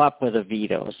follow up with a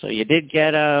Vito? So you did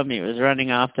get him. He was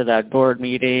running off to that board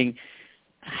meeting.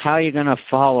 How are you going to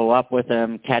follow up with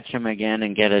him, catch him again,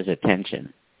 and get his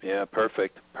attention? Yeah,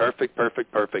 perfect.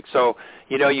 So,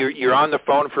 you're on the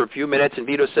phone for a few minutes, and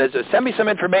Vito says, send me some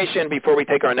information before we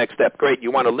take our next step. Great.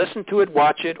 You want to listen to it,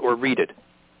 watch it, or read it?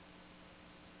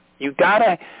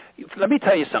 Let me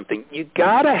tell you something. You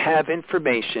got to have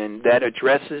information that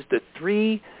addresses the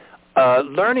three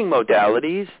learning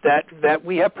modalities that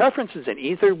we have preferences in.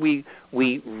 Either we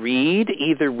read,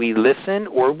 either we listen,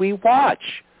 or we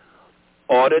watch.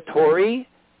 Auditory,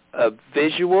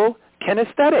 visual,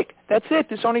 kinesthetic. That's it.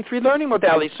 There's only three learning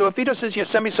modalities. So if Vito says,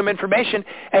 send me some information,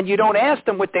 and you don't ask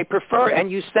them what they prefer, and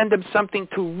you send them something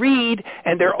to read,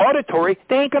 and they're auditory,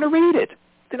 they ain't going to read it.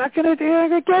 They're not going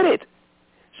to get it.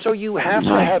 So you have to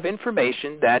have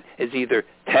information that is either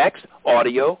text,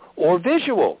 audio, or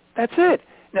visual. That's it.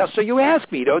 Now, so you ask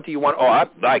Vito, do you want,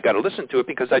 I got to listen to it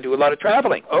because I do a lot of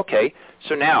traveling. Okay,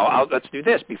 so now let's do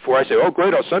this. Before I say,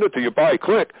 great, I'll send it to you by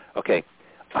click. Okay,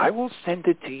 I will send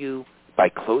it to you by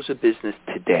close of business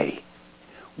today.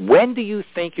 When do you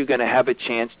think you're going to have a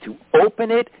chance to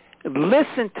open it,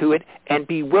 listen to it, and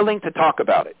be willing to talk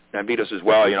about it? And Vito says,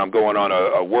 I'm going on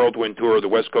a whirlwind tour of the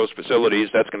West Coast facilities.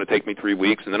 That's going to take me 3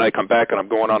 weeks. And then I come back and I'm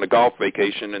going on a golf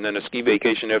vacation and then a ski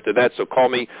vacation after that. So call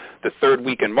me the third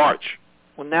week in March.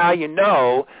 Well, now you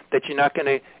know that you're not going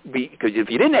to be, because if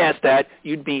you didn't ask that,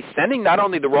 you'd be sending not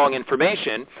only the wrong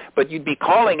information, but you'd be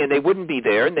calling and they wouldn't be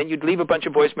there, and then you'd leave a bunch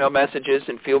of voicemail messages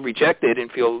and feel rejected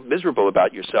and feel miserable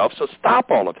about yourself. So stop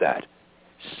all of that.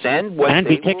 Send what and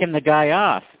be ticking the guy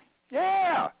off.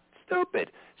 Yeah,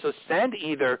 stupid. So send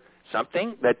either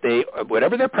something that they,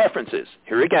 whatever their preference is.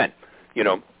 Here again,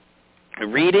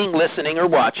 reading, listening, or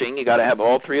watching. You got to have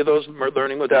all three of those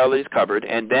learning modalities covered,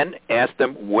 and then ask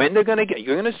them when they're going to get.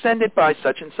 You're going to send it by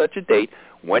such and such a date.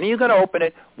 When are you going to open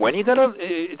it? When are you going to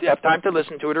have time to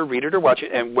listen to it or read it or watch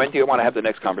it? And when do you want to have the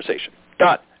next conversation?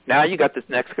 Done. Now you got this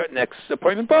next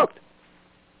appointment booked.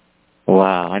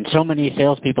 Wow, and so many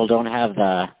salespeople don't have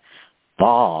the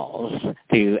balls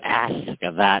to ask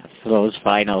those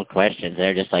final questions.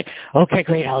 They're just like, okay,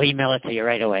 great, I'll email it to you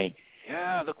right away.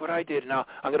 Yeah, look what I did. Now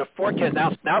I'm going to forecast.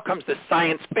 Now comes the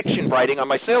science fiction writing on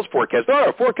my sales forecast.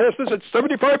 Forecast is at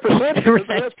 75% because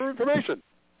I asked for information.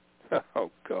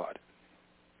 Oh God.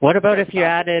 What about if you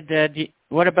added? Do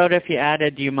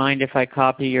you mind if I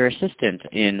copy your assistant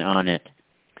in on it?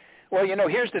 Well,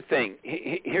 here's the thing.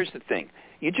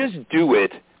 You just do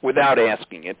it without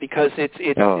asking it because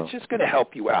it's just going to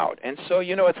help you out. And so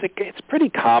it's pretty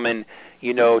common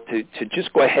to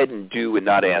just go ahead and do and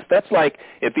not ask. That's like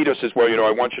if Vito says,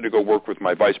 I want you to go work with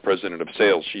my vice president of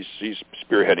sales. She's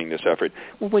spearheading this effort.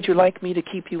 Well, would you like me to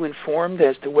keep you informed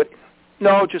as to what?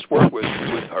 No, just work with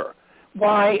her.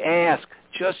 Why ask?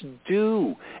 Just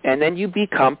do, and then you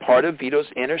become part of Vito's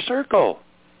inner circle.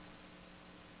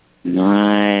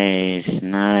 Nice.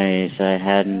 I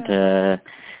hadn't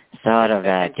thought of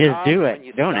that. Just Tom, do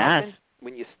it. Don't ask.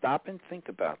 When you stop and think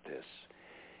about this,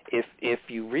 if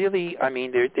you really,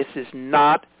 this is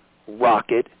not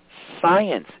rocket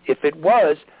science. If it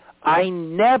was, I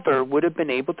never would have been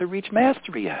able to reach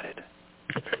mastery at it.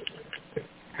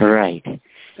 Right.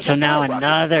 So now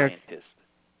another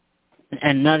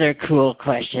cool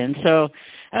question. So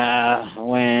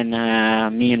when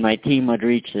me and my team would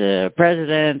reach the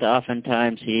president,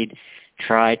 oftentimes he'd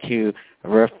try to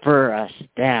refer us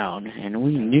down, and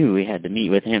we knew we had to meet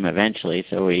with him eventually,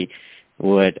 so we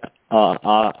would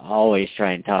always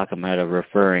try and talk him out of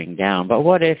referring down. But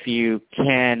what if you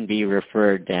can be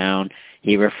referred down?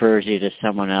 He refers you to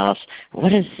someone else.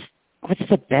 What's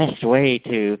the best way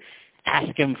to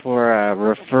ask him for a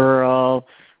referral,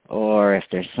 or if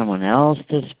there's someone else?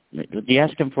 Do you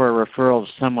ask him for a referral of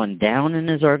someone down in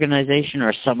his organization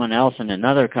or someone else in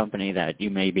another company that you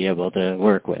may be able to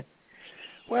work with?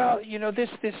 Well, this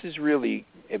is really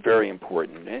very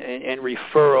important. And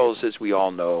referrals, as we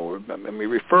all know,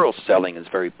 referral selling is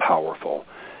very powerful.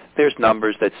 There's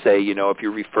numbers that say, if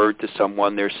you're referred to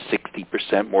someone, they're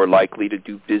 60% more likely to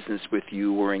do business with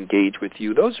you or engage with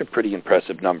you. Those are pretty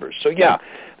impressive numbers. So, yeah,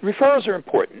 referrals are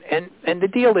important. And the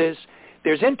deal is,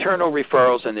 there's internal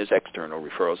referrals and there's external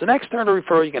referrals. An external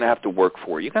referral you're going to have to work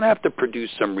for. You're going to have to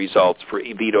produce some results for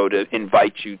VITO to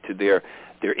invite you to their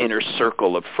inner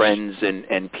circle of friends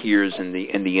and peers in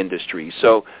the industry.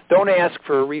 So don't ask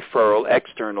for a referral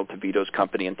external to VITO's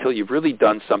company until you've really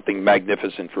done something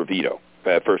magnificent for VITO,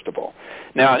 first of all.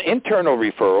 Now, an internal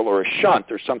referral or a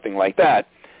shunt or something like that,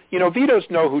 VITOs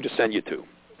know who to send you to.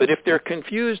 But if they're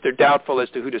confused or doubtful as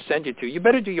to who to send you to, you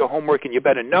better do your homework and you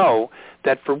better know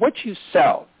that for what you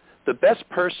sell, the best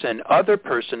other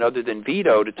person other than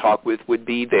VITO to talk with would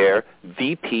be their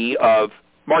VP of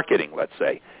marketing, let's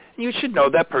say. You should know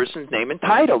that person's name and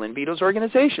title in VITO's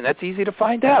organization. That's easy to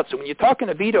find out. So when you're talking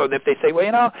to VITO, if they say,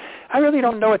 well, I really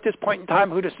don't know at this point in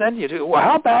time who to send you to. Well,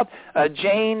 how about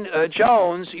Jane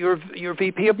Jones, your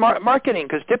VP of marketing?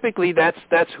 Because typically that's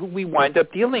who we wind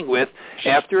up dealing with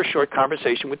after a short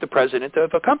conversation with the president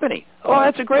of a company. Oh,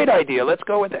 that's a great idea. Let's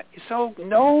go with that. So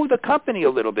know the company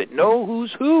a little bit. Know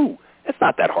who's who. It's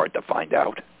not that hard to find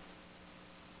out.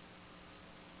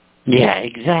 Yeah,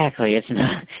 exactly. It's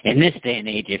not in this day and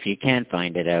age. If you can't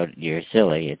find it out, you're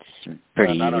silly. It's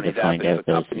pretty easy to find out.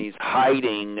 The company's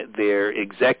hiding their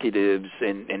executives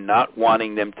and not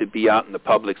wanting them to be out in the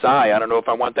public's eye. I don't know if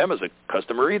I want them as a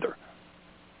customer either.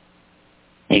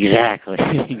 Exactly.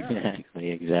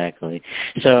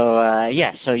 So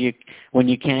so when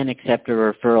you can accept a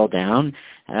referral down,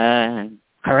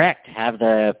 correct.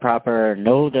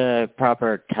 Know the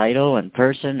proper title and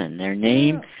person and their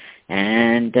name. Yeah.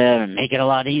 And make it a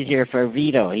lot easier for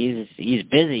VITO. He's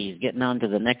busy. He's getting on to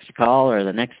the next call or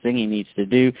the next thing he needs to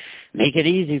do. Make it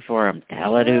easy for him.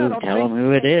 Tell him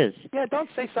who it is. Yeah, don't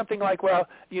say something like,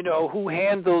 who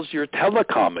handles your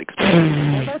telecom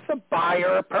expenses? That's a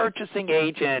buyer, a purchasing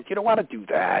agent. You don't want to do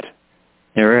that.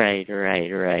 Right.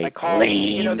 I call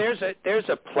there's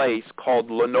a place called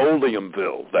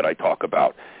Linoleumville that I talk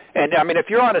about. And, if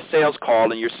you're on a sales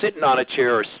call and you're sitting on a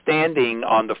chair or standing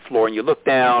on the floor and you look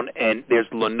down and there's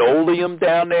linoleum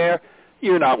down there,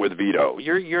 you're not with VITO.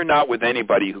 You're not with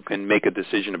anybody who can make a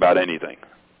decision about anything.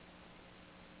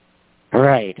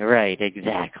 Right,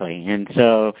 exactly. And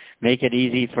so make it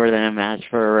easy for them, ask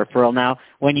for a referral. Now,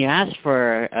 when you ask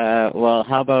for,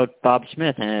 how about Bob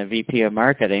Smith, VP of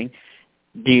Marketing?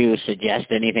 Do you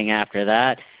suggest anything after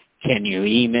that? Can you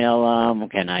email them?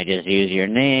 Can I just use your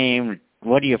name?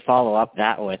 What do you follow up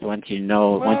that with once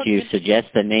you suggest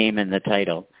the name and the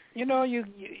title? You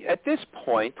at this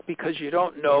point, because you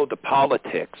don't know the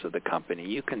politics of the company,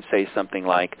 you can say something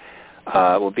like,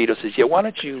 VITO says, why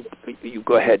don't you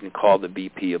go ahead and call the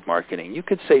VP of marketing? You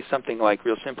could say something like,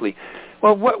 real simply,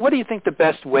 well, what do you think the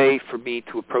best way for me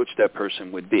to approach that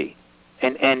person would be?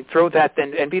 And throw that,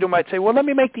 and VITO might say, well, let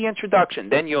me make the introduction.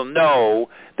 Then you'll know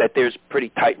that there's a pretty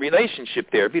tight relationship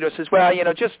there. VITO says, well,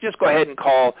 just go ahead and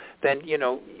call. Then,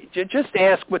 just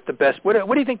ask what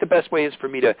do you think the best way is for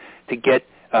me to get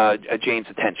Jane's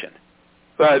attention?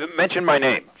 Mention my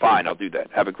name. Fine, I'll do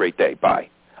that. Have a great day. Bye.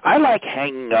 I like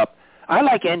hanging up. I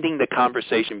like ending the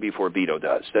conversation before VITO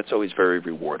does. That's always very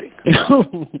rewarding.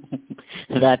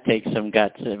 That takes some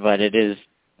guts, but it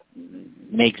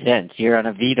makes sense. You're on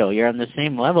a VITO. You're on the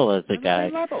same level as the guy.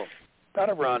 Same level.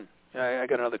 Gotta run. I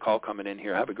got another call coming in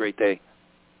here. Have a great day.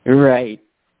 Right.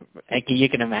 You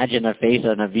can imagine a face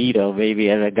on a VITO, maybe,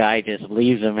 and a guy just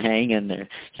leaves him hanging there.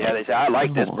 Yeah, they say, I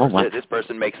like this person. This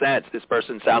person makes sense. This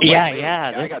person sounds like me.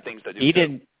 Yeah, I got things to do. He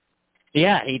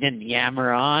didn't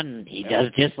yammer on. He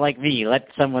does just like me. He let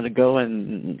someone go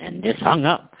and just hung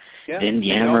up. Yeah, didn't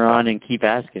yammer on and keep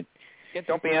asking. Yeah,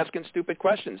 don't be asking stupid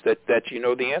questions that you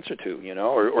know the answer to,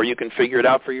 or you can figure it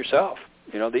out for yourself.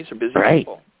 These are busy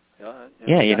people.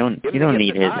 You don't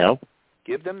need his help.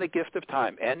 Give them the gift of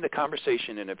time. End the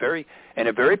conversation in a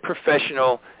very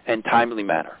professional and timely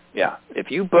manner. Yeah.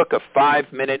 If you book a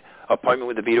 5-minute appointment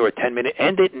with a VITO or a 10-minute,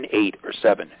 end it in 8 or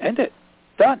 7. End it.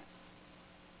 Done.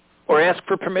 Or ask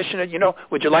for permission.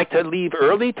 Would you like to leave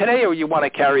early today, or you want to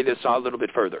carry this on a little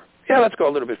bit further? Yeah, let's go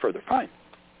a little bit further. Fine.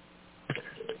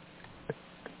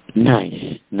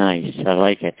 Nice. I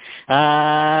like it.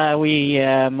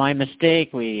 My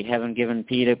mistake, we haven't given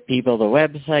people the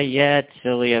website yet.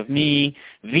 Silly of me.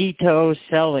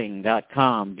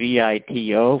 VITOselling.com,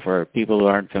 VITO, for people who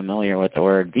aren't familiar with the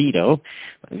word VITO.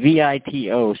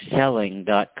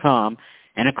 VITOselling.com.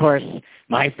 And of course,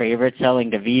 my favorite,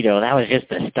 Selling to VITO, that was just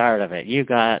the start of it. You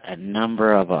got a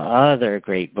number of other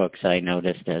great books I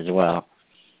noticed as well.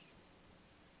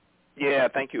 Yeah,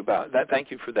 thank you about that.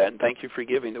 Thank you for that, and thank you for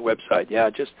giving the website. Yeah,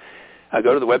 just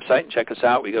go to the website and check us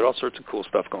out. We got all sorts of cool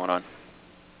stuff going on.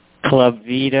 Club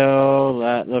VITO,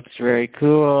 that looks very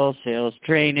cool. Sales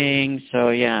training. So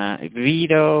yeah,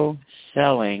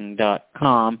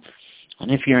 VITOselling.com.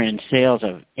 And if you're in sales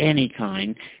of any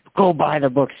kind, go buy the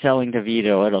book Selling to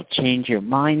VITO. It'll change your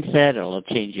mindset. It'll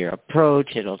change your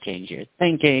approach. It'll change your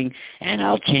thinking. And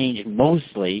it'll change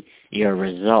mostly your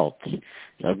results.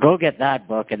 So go get that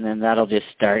book, and then that'll just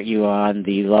start you on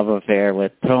the love affair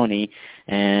with Tony,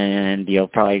 and you'll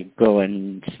probably go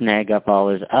and snag up all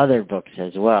his other books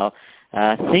as well.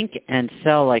 Think and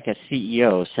Sell Like a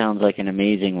CEO sounds like an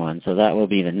amazing one, so that will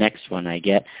be the next one I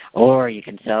get. Or you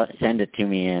can send it to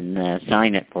me and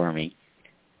sign it for me.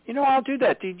 I'll do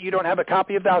that. You don't have a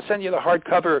copy of that? I'll send you the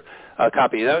hardcover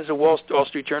copy. That was a Wall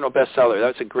Street Journal bestseller. That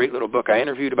was a great little book. I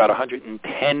interviewed about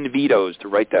 110 VITOs to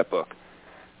write that book.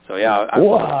 So, yeah, I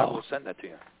will send that to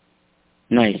you.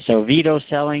 Nice. So, VITO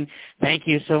Selling, thank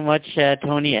you so much,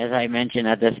 Tony. As I mentioned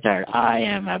at the start, I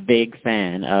am a big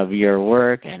fan of your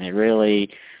work, and it really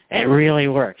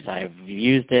works. I've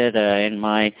used it in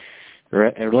my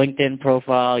LinkedIn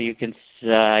profile. You can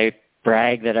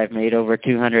brag that I've made over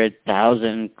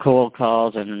 200,000 cold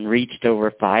calls and reached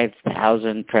over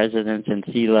 5,000 presidents and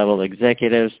C-level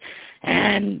executives,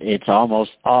 and it's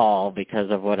almost all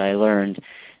because of what I learned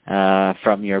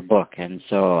from your book. And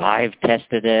so I've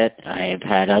tested it. I've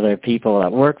had other people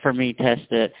that work for me test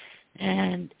it,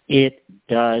 and it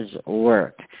does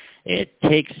work. It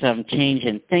takes some change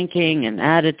in thinking and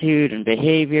attitude and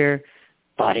behavior,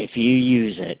 but if you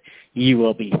use it, you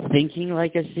will be thinking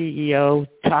like a CEO,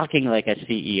 talking like a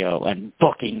CEO, and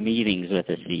booking meetings with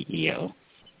a CEO.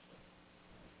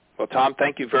 Well, Tom,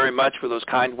 thank you very much for those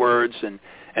kind words, and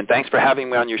thanks for having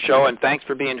me on your show, and thanks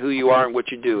for being who you are and what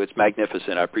you do. It's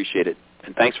magnificent. I appreciate it.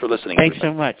 And thanks for listening. Thanks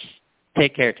so much.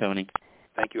 Take care, Tony.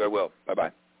 Thank you. I will.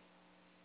 Bye-bye.